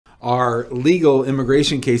Are legal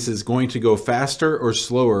immigration cases going to go faster or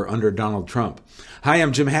slower under Donald Trump? Hi,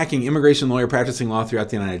 I'm Jim Hacking, immigration lawyer practicing law throughout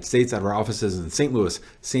the United States out of our offices in St. Louis,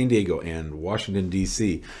 San Diego, and Washington,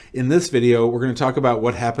 D.C. In this video, we're going to talk about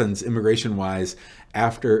what happens immigration-wise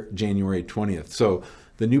after January 20th. So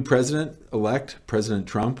the new president-elect, President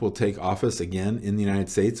Trump, will take office again in the United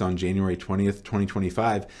States on January 20th,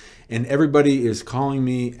 2025. And everybody is calling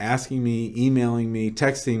me, asking me, emailing me,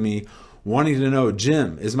 texting me, wanting to know,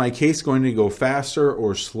 Jim, is my case going to go faster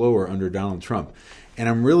or slower under Donald Trump? And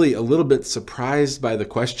I'm really a little bit surprised by the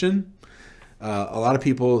question. A lot of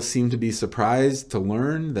people seem to be surprised to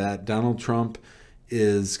learn that Donald Trump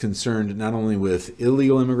is concerned not only with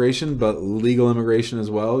illegal immigration, but legal immigration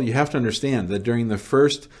as well. You have to understand that during the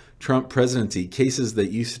first Trump presidency, cases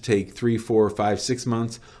that used to take 3, 4, 5, 6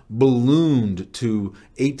 months ballooned to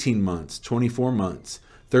 18 months, 24 months,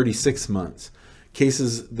 36 months.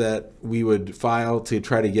 Cases that we would file to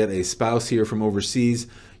try to get a spouse here from overseas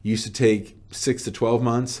used to take 6 to 12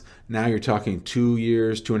 months. Now you're talking 2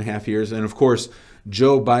 years, 2.5 years. And of course,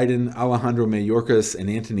 Joe Biden, Alejandro Mayorkas, and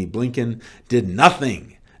Antony Blinken did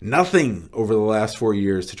nothing over the last 4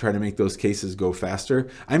 years to try to make those cases go faster.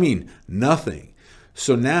 I mean, nothing.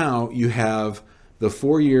 So now you have the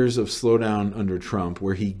 4 years of slowdown under Trump,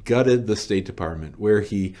 where he gutted the State Department, where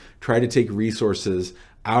he tried to take resources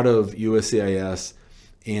out of USCIS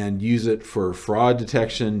and use it for fraud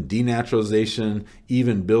detection, denaturalization,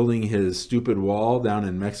 even building his stupid wall down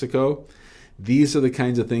in Mexico. These are the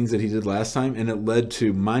kinds of things that he did last time, and it led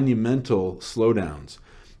to monumental slowdowns.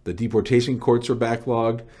 The deportation courts are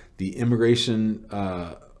backlogged. The immigration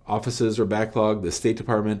offices are backlogged. The State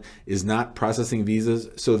Department is not processing visas.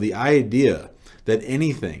 So the idea that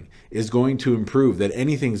anything is going to improve, that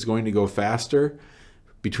anything is going to go faster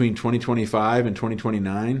between 2025 and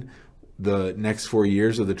 2029, the next 4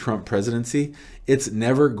 years of the Trump presidency, it's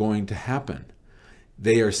never going to happen.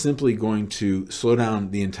 They are simply going to slow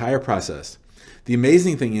down the entire process. The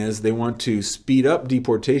amazing thing is they want to speed up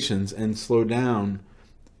deportations and slow down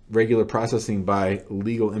regular processing by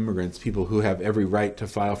legal immigrants, people who have every right to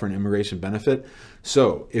file for an immigration benefit.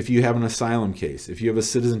 So if you have an asylum case, if you have a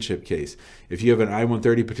citizenship case, if you have an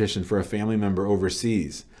I-130 petition for a family member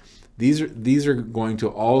overseas, these are going to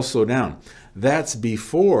all slow down. That's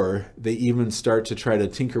before they even start to try to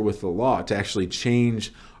tinker with the law to actually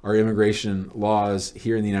change our immigration laws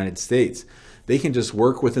here in the United States. They can just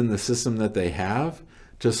work within the system that they have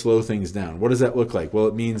to slow things down. What does that look like? Well,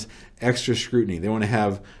 it means extra scrutiny. They want to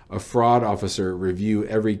have a fraud officer review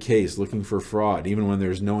every case looking for fraud, even when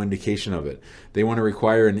there's no indication of it. They want to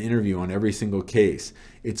require an interview on every single case.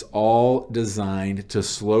 It's all designed to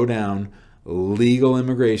slow down legal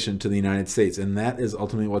immigration to the United States, and that is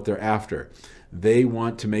ultimately what they're after. They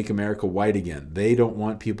want to make America white again. They don't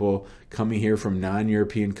want people coming here from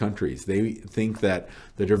non-European countries. They think that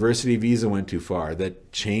the diversity visa went too far,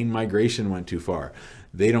 that chain migration went too far.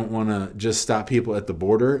 They don't want to just stop people at the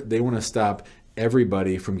border. They want to stop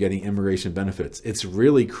everybody from getting immigration benefits. It's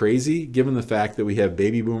really crazy given the fact that we have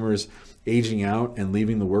baby boomers aging out and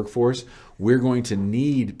leaving the workforce. We're going to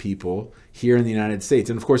need people here in the United States.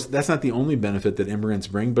 And of course, that's not the only benefit that immigrants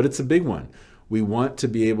bring, but it's a big one. We want to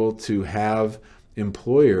be able to have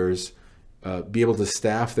employers be able to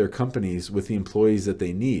staff their companies with the employees that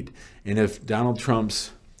they need. And if Donald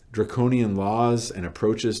Trump's draconian laws and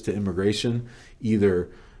approaches to immigration either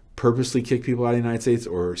purposely kick people out of the United States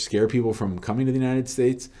or scare people from coming to the United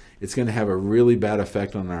States, it's going to have a really bad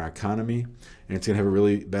effect on our economy, and it's going to have a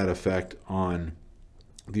really bad effect on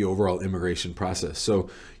the overall immigration process. So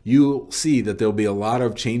you'll see that there'll be a lot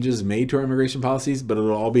of changes made to our immigration policies, but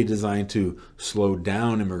it'll all be designed to slow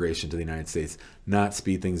down immigration to the United States, not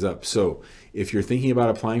speed things up. So if you're thinking about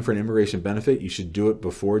applying for an immigration benefit, you should do it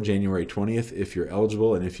before January 20th if you're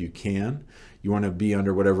eligible and if you can. You want to be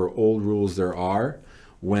under whatever old rules there are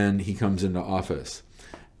when he comes into office.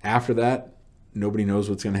 After that, nobody knows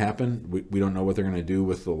what's going to happen. We don't know what they're going to do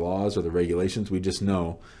with the laws or the regulations. We just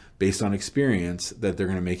know, based on experience, that they're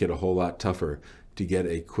going to make it a whole lot tougher to get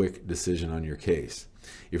a quick decision on your case.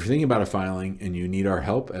 If you're thinking about a filing and you need our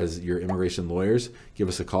help as your immigration lawyers, give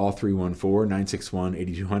us a call,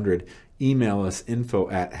 314-961-8200. Email us,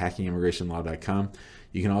 info@hackingimmigrationlaw.com.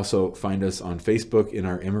 You can also find us on Facebook in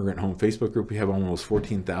our Immigrant Home Facebook group. We have almost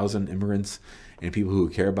 14,000 immigrants and people who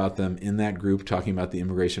care about them in that group talking about the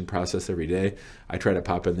immigration process every day. I try to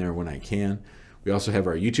pop in there when I can. We also have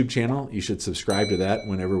our YouTube channel. You should subscribe to that.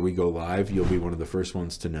 Whenever we go live, you'll be one of the first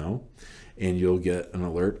ones to know, and you'll get an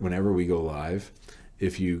alert whenever we go live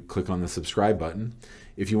if you click on the subscribe button.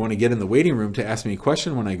 If you want to get in the waiting room to ask me a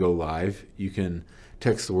question when I go live, you can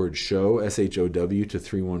Text the word SHOW, S-H-O-W, to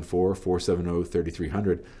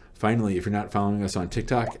 314-470-3300. Finally, if you're not following us on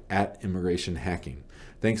TikTok, @ImmigrationHacking.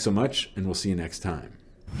 Thanks so much, and we'll see you next time.